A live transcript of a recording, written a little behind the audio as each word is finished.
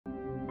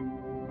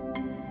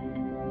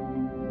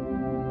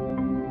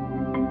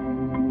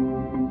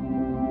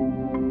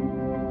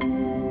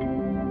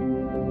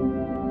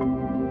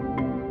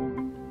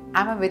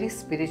I'm a very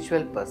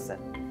spiritual person.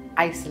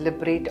 I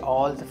celebrate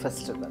all the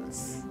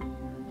festivals.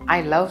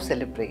 I love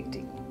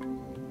celebrating.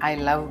 I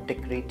love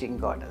decorating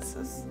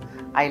goddesses.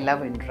 I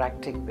love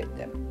interacting with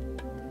them.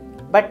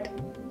 But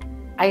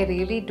I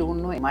really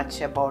don't know much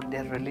about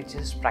their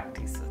religious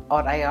practices,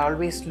 or I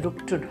always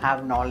look to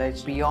have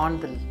knowledge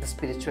beyond the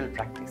spiritual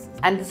practices.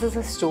 And this is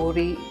a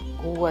story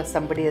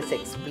somebody has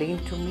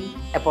explained to me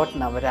about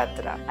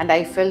Navaratri, and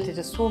I felt it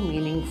is so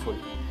meaningful.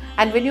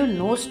 And when you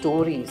know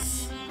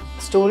stories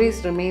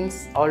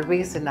remains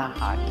always in our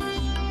heart.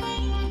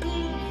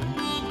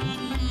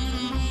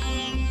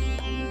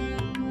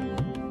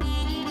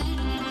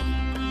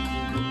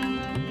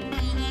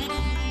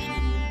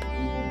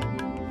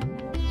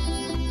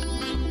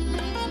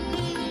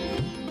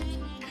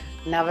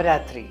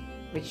 Navaratri,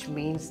 which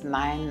means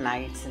 9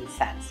 nights in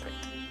Sanskrit.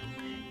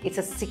 It's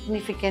a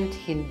significant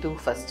Hindu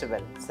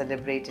festival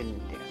celebrated in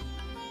India.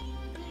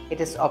 It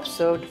is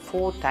observed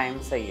 4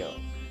 times a year,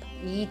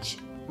 each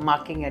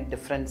marking a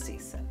different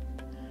season.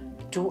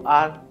 2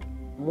 are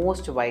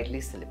most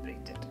widely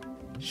celebrated.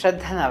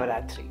 Shraddha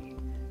Navaratri.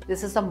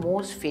 This is the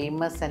most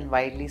famous and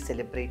widely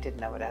celebrated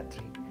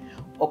Navaratri,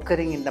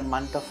 occurring in the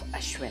month of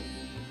Ashwin,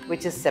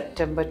 which is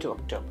September to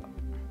October.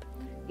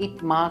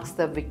 It marks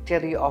the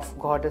victory of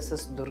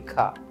goddesses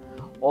Durga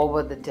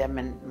over the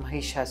demon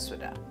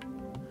Mahishasura,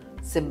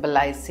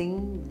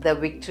 symbolizing the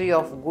victory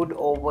of good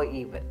over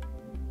evil.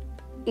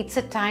 It's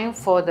a time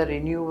for the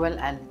renewal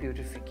and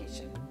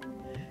purification.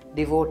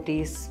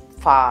 Devotees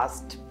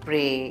fast,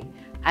 pray,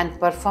 and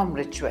perform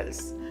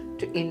rituals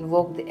to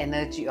invoke the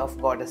energy of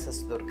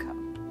goddesses Durga.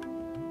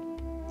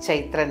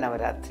 Chaitra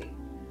Navaratri.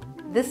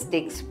 This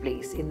takes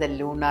place in the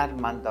lunar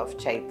month of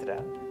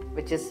Chaitra,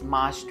 which is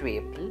March to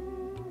April.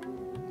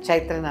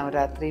 Chaitra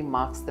Navaratri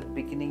marks the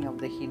beginning of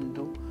the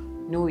Hindu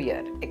New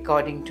Year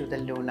according to the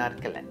lunar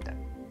calendar.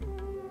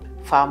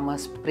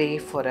 Farmers pray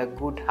for a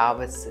good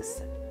harvest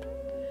season,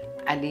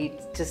 and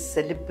it is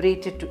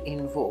celebrated to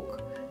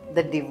invoke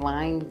the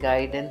divine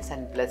guidance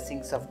and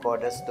blessings of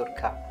Goddess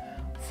Durga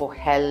for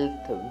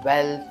health,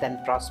 wealth,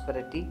 and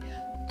prosperity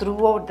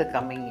throughout the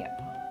coming year.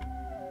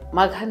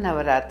 Magha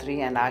Navaratri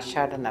and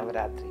Ashada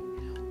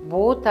Navaratri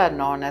both are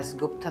known as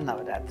Gupta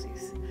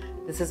Navaratris.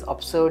 This is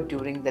observed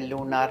during the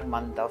lunar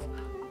month of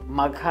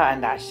Magha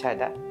and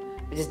Ashada,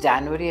 which is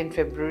January and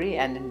February,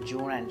 and in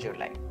June and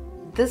July.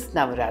 This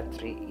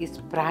Navaratri is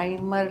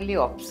primarily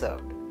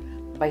observed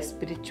by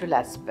spiritual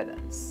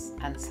aspirants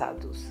and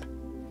sadhus.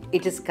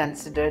 It is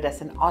considered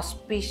as an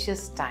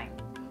auspicious time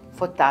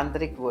for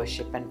tantric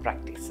worship and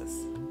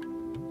practices.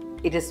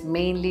 It is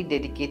mainly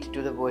dedicated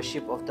to the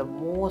worship of the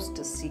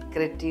most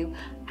secretive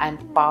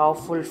and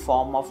powerful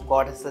form of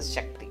Goddess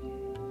Shakti.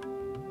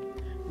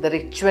 The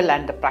ritual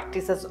and the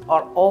practices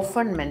are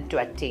often meant to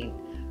attain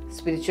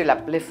spiritual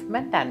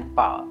upliftment and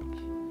power.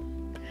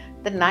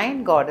 The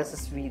 9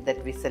 goddesses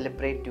that we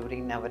celebrate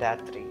during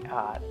Navaratri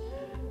are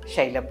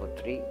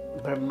Shailaputri,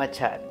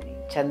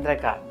 Brahmacharini,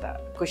 Chandrakanta,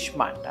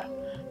 Kushmanda,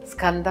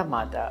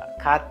 Skandamada,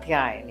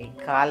 Katyayani,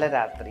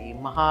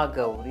 Kalaratri,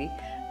 Mahagauri,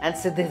 and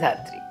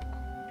Siddhidatri.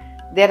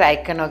 Their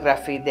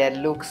iconography, their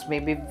looks may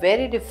be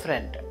very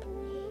different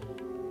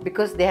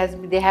because they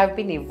have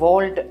been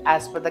evolved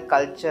as per the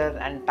culture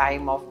and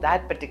time of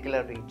that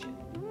particular region.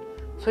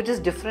 So it is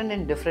different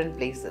in different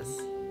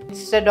places.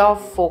 Instead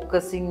of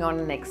focusing on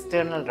an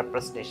external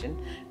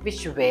representation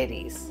which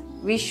varies,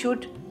 we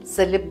should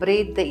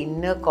celebrate the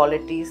inner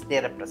qualities they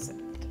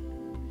represent.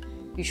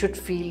 You should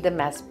feel them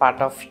as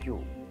part of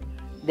you.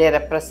 They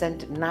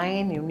represent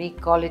 9 unique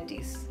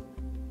qualities.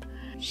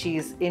 She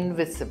is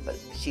invisible,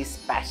 she is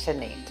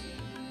passionate,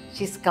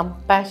 she is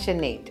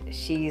compassionate,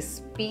 she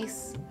is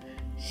peace,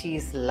 she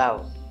is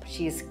love,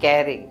 she is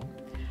caring,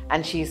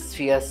 and she is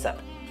fearsome.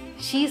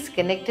 She is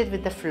connected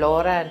with the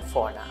flora and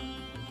fauna.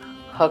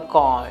 Her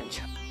conch,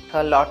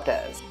 her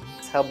lotus,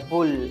 her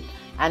bull,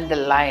 and the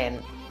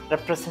lion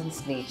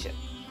represents nature.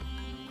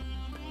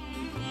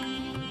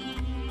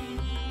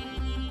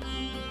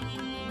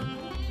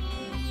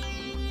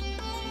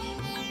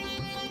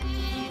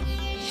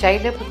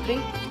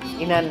 Shailaputri,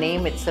 in her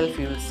name itself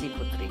you will see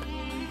Putri.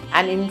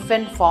 An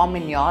infant form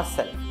in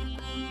yourself.